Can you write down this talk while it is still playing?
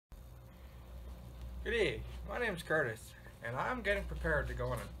Good day, my name's Curtis, and I'm getting prepared to go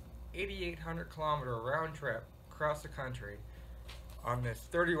on an 8,800 kilometer round trip across the country on this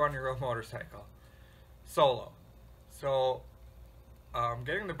 31-year-old motorcycle, solo. So, I'm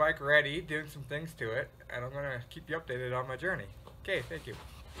getting the bike ready, doing some things to it, and I'm going to keep you updated on my journey. Okay, thank you.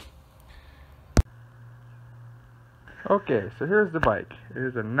 Okay, so here's the bike. It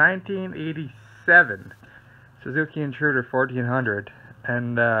is a 1987 Suzuki Intruder 1400,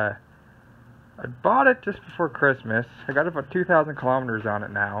 and I bought it just before Christmas. I got about 2,000 kilometers on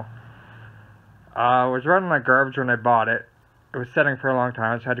it now. I was running like garbage when I bought it. It was setting for a long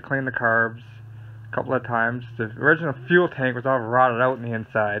time, so I had to clean the carbs a couple of times. The original fuel tank was all rotted out in the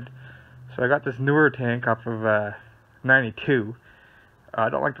inside, so I got this newer tank off of 92. I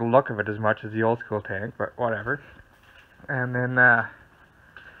don't like the look of it as much as the old school tank, but whatever. And then the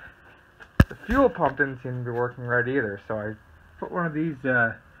fuel pump didn't seem to be working right either, so I put one of these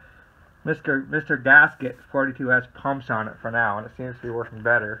Mr. Gasket 42S pumps on it for now, and it seems to be working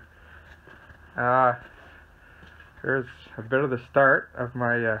better. Here's a bit of the start of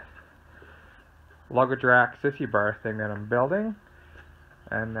my luggage rack sissy bar thing that I'm building,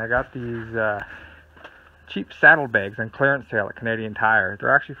 and I got these cheap saddlebags on clearance sale at Canadian Tire.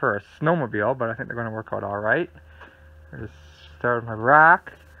 They're actually for a snowmobile, but I think they're going to work out alright. There's the start of my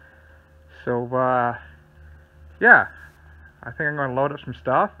rack. So yeah, I think I'm going to load up some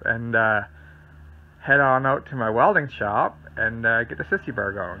stuff and head on out to my welding shop and get the sissy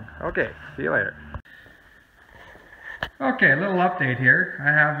bar going. Okay, see you later. Okay, a little update here.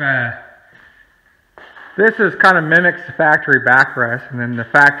 I have this is kind of mimics the factory backrest, and then the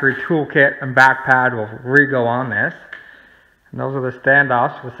factory toolkit and back pad will re-go on this. And those are the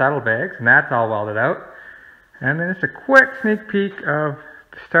standoffs with saddlebags, and that's all welded out. And then it's a quick sneak peek of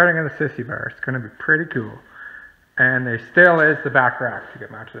starting of the sissy bar. It's going to be pretty cool. And there still is the back rack to get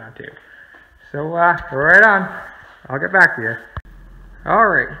mounted on too. So right on. I'll get back to you.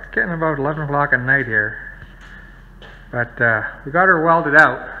 Alright, it's getting about 11 o'clock at night here. But we got her welded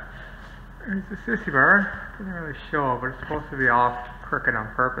out. There's the sissy bar. Doesn't really show, but it's supposed to be off crooked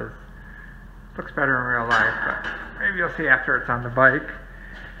on purpose. Looks better in real life, but maybe you'll see after it's on the bike.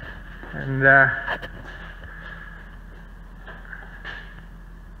 And there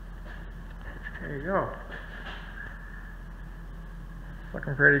you go.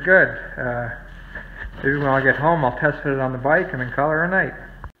 Looking pretty good. Maybe when I get home I'll test fit it on the bike and then call her a night.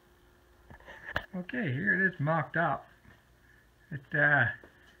 Okay, here it is mocked up. It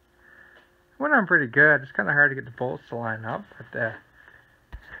went on pretty good. It's kind of hard to get the bolts to line up, but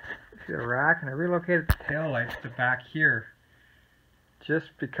see the rack, and I relocated the tail lights to back here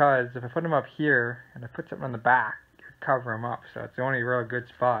just because if I put them up here and I put something on the back, it would cover them up, so it's the only real good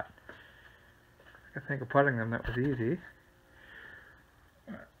spot. I think of putting them, that was easy.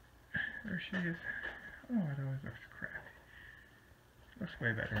 There she is. Oh, it always looks crappy. It looks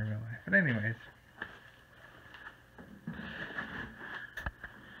way better in real life. But anyways.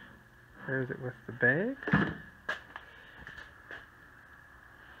 There's it with the bag.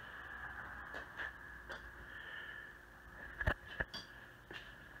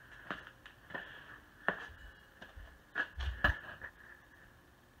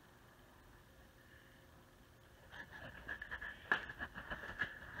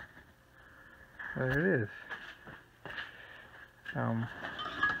 There it is. I'm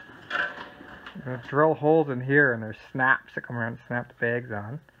going to drill holes in here, and there's snaps that come around and snap the bags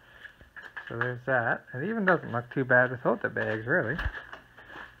on. So there's that. It even doesn't look too bad without the bags, really.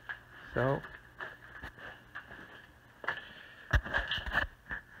 So,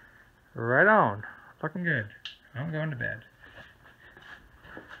 right on. Looking good. I'm going to bed.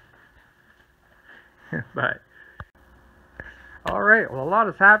 Bye. Alright, well, a lot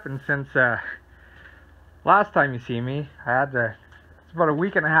has happened since last time you see me. It's about a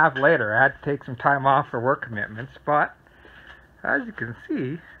week and a half later. I had to take some time off for work commitments, but as you can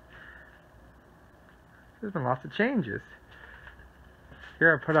see, there's been lots of changes.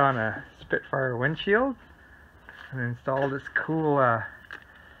 Here I put on a Spitfire windshield and installed this cool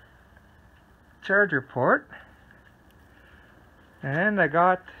charger port. And I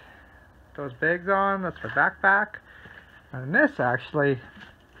got those bags on. That's my backpack. And this actually,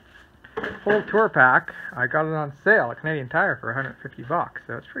 whole tour pack, I got it on sale at Canadian Tire for 150 bucks,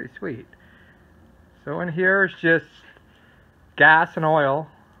 so it's pretty sweet. So in here is just gas and oil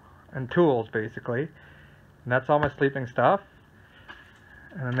and tools, basically. And that's all my sleeping stuff.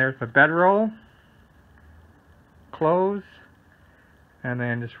 And then there's my bedroll, clothes, and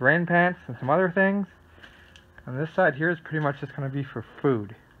then just rain pants and some other things. And this side here is pretty much just going to be for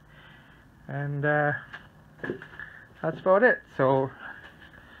food. And that's about it. So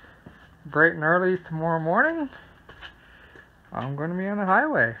bright and early tomorrow morning, I'm going to be on the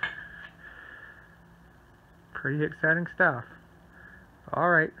highway. Pretty exciting stuff.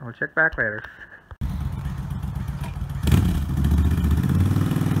 Alright, we'll check back later.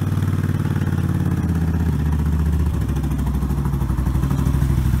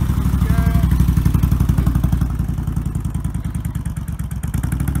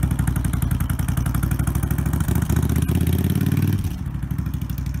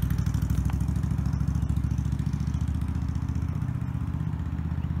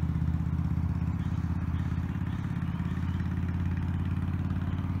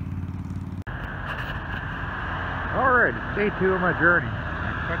 Alright, it's day 2 of my journey.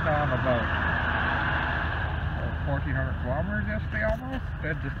 I put down about 1,400 kilometers yesterday almost.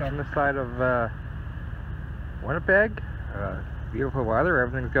 Just on this side of Winnipeg. Beautiful weather,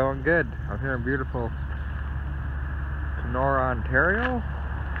 everything's going good. I'm here in beautiful Kenora, Ontario.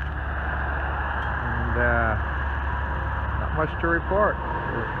 And not much to report.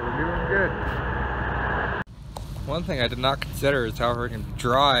 We're doing good. One thing I did not consider is how freaking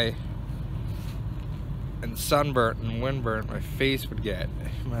dry and sunburnt and windburnt my face would get.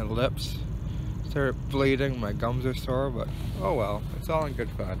 My lips started bleeding, my gums are sore, but oh well, it's all in good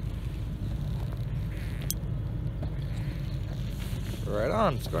fun. Right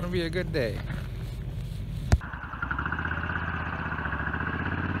on, it's gonna be a good day.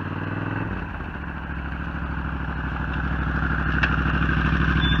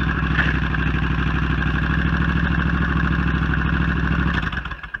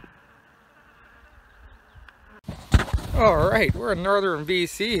 Alright, we're in northern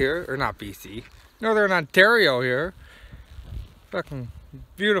BC here, or not BC, northern Ontario here. Fucking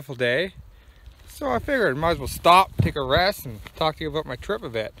beautiful day. So I figured I might as well stop, take a rest, and talk to you about my trip a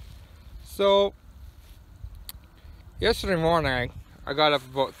bit. So, yesterday morning I got up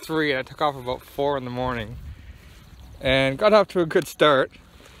about 3 and I took off about 4 in the morning. And got off to a good start.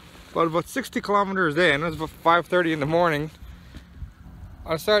 But about 60 kilometers in, it was about 5:30 in the morning.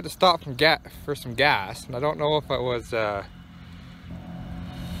 I decided to stop for some gas, and I don't know if I was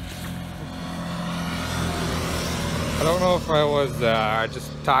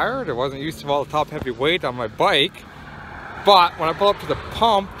just tired or wasn't used to all the top heavy weight on my bike. But when I pulled up to the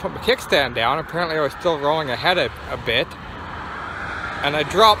pump, put my kickstand down, apparently I was still rolling ahead a bit, and I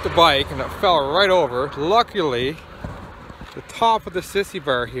dropped the bike and it fell right over. Luckily, the top of the sissy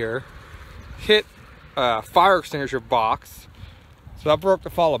bar here hit a fire extinguisher box. So that broke the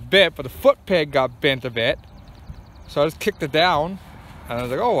fall a bit, but the foot peg got bent a bit. So I just kicked it down, and I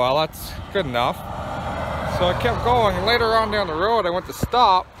was like, oh well, that's good enough. So I kept going, and later on down the road, I went to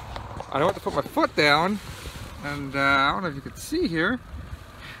stop, and I went to put my foot down, and I don't know if you can see here,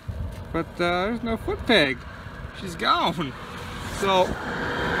 but there's no foot peg. She's gone. So,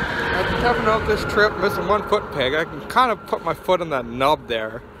 after having out this trip, missing one foot peg, I can kind of put my foot on that nub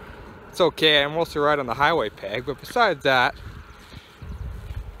there. It's okay, I'm mostly right on the highway peg, but besides that,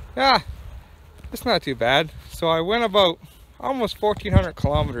 yeah, it's not too bad. So I went about almost 1,400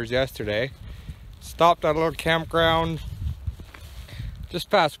 kilometers yesterday. Stopped at a little campground just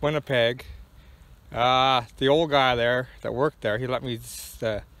past Winnipeg. The old guy there that worked there, he let me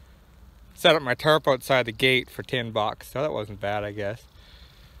set up my tarp outside the gate for $10, so that wasn't bad, I guess.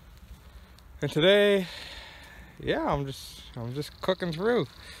 And today, yeah, I'm just cooking through.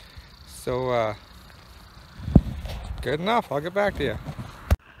 So good enough. I'll get back to you.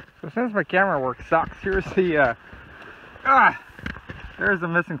 So since my camera work sucks, here's the there's the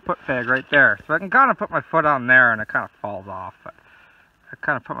missing foot peg right there. So I can kind of put my foot on there and it kind of falls off, but I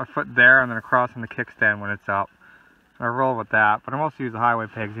kind of put my foot there and then across on the kickstand when it's up. And I roll with that, but I mostly use the highway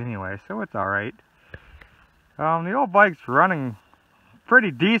pegs anyway, so it's alright. The old bike's running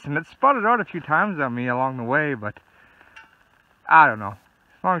pretty decent. It sputtered out a few times on me along the way, but I don't know.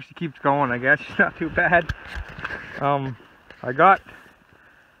 As long as she keeps going, I guess she's not too bad. I got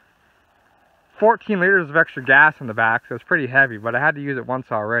 14 liters of extra gas in the back, so it's pretty heavy, but I had to use it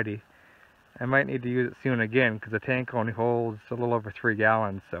once already. I might need to use it soon again because the tank only holds a little over 3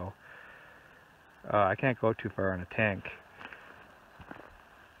 gallons, so I can't go too far in a tank.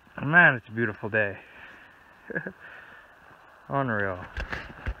 Man, it's a beautiful day. Unreal.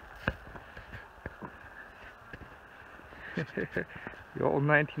 The old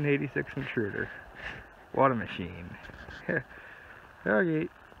 1986 Intruder. What a machine. Okay.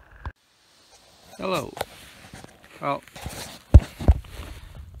 Hello. Well,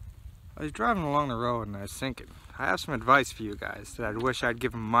 I was driving along the road and I was thinking, I have some advice for you guys that I wish I'd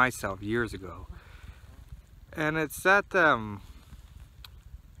given myself years ago. And it's that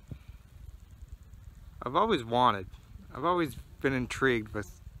I've always been intrigued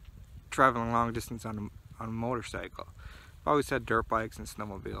with traveling long distance on a motorcycle. I've always had dirt bikes and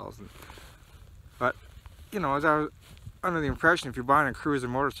snowmobiles, but you know, as I was under the impression if you're buying a cruiser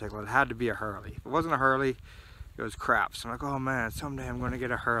motorcycle, it had to be a Harley. If it wasn't a Harley, it was crap. So I'm like, oh man, someday I'm going to get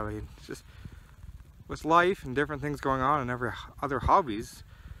a Harley. It's just, with life and different things going on and every other hobbies,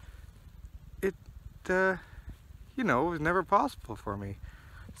 it, you know, it was never possible for me.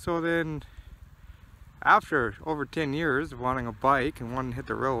 So then, after over 10 years of wanting a bike and wanting to hit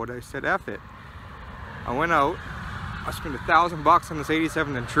the road, I said, F it. I went out, I spent $1,000 on this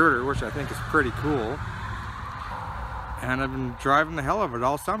 87 Intruder, which I think is pretty cool. And I've been driving the hell of it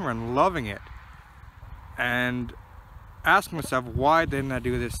all summer and loving it. And asking myself, why didn't I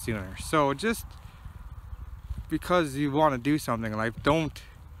do this sooner? So just because you want to do something in life, don't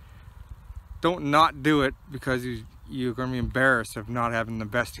not do it because you're going to be embarrassed of not having the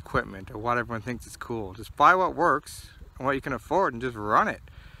best equipment or what everyone thinks is cool. Just buy what works and what you can afford and just run it.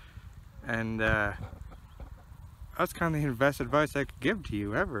 And that's kind of the best advice I could give to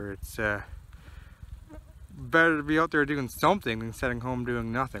you ever. It's better to be out there doing something than sitting home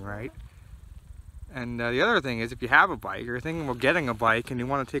doing nothing, right? And the other thing is, if you have a bike or you're thinking about getting a bike and you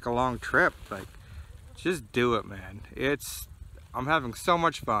want to take a long trip, like, just do it, man. I'm having so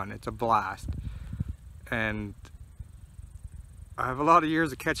much fun. It's a blast. And I have a lot of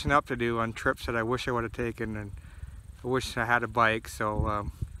years of catching up to do on trips that I wish I would have taken, and I wish I had a bike. So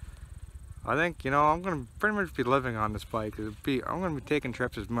I think, you know, I'm going to pretty much be living on this bike. I'm going to be taking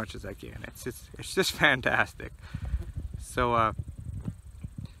trips as much as I can. It's just fantastic. So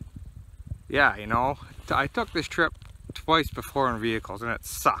yeah, you know, I took this trip twice before in vehicles and it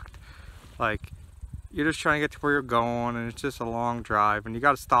sucked. Like, you're just trying to get to where you're going and it's just a long drive and you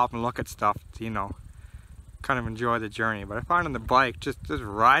got to stop and look at stuff to, you know, kind of enjoy the journey. But I find on the bike, just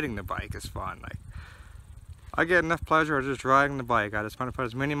riding the bike is fun. Like, I get enough pleasure out of just riding the bike. I just want to put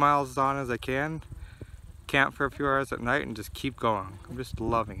as many miles on as I can, camp for a few hours at night, and just keep going. I'm just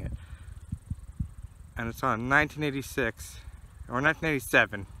loving it. And it's on a 1986 or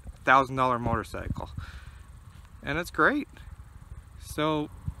 1987 $1,000 motorcycle, and it's great. So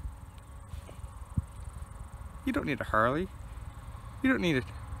you don't need a Harley. You don't need a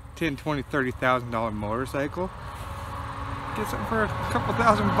 $10,000, $20,000, $30,000 motorcycle. Get something for a couple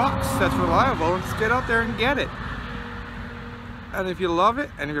 $1,000 that's reliable and just get out there and get it. And if you love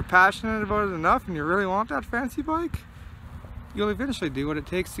it and if you're passionate about it enough and you really want that fancy bike, you'll eventually do what it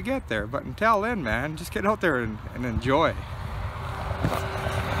takes to get there. But until then, man, just get out there and enjoy.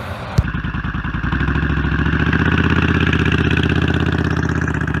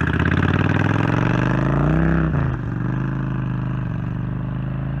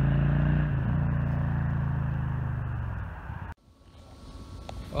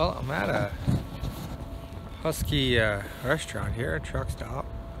 Well, I'm at a Husky restaurant here, a truck stop,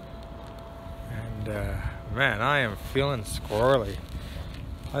 and man, I am feeling squirrely.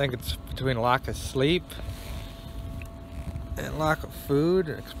 I think it's between lack of sleep and lack of food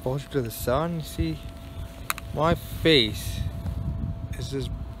and exposure to the sun. You see, my face is just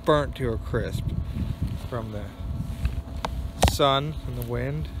burnt to a crisp from the sun and the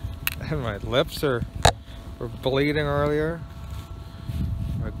wind, and my lips were bleeding earlier.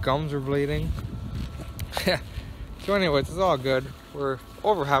 My gums are bleeding. So anyways, it's all good. We're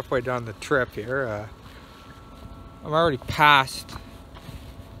over halfway down the trip here. I'm already past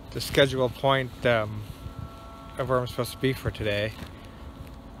the scheduled point of where I'm supposed to be for today.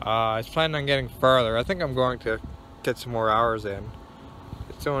 I was planning on getting farther. I think I'm going to get some more hours in.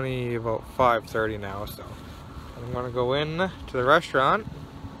 It's only about 5:30 now, so I'm going to go in to the restaurant,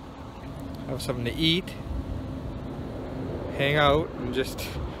 have something to eat, hang out, and just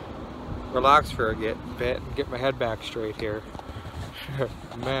relax for a bit and get my head back straight here.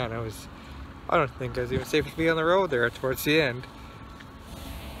 Man, I don't think I was even safe to be on the road there towards the end.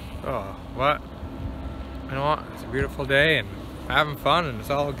 Oh, what? You know what? It's a beautiful day and I'm having fun and it's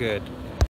all good.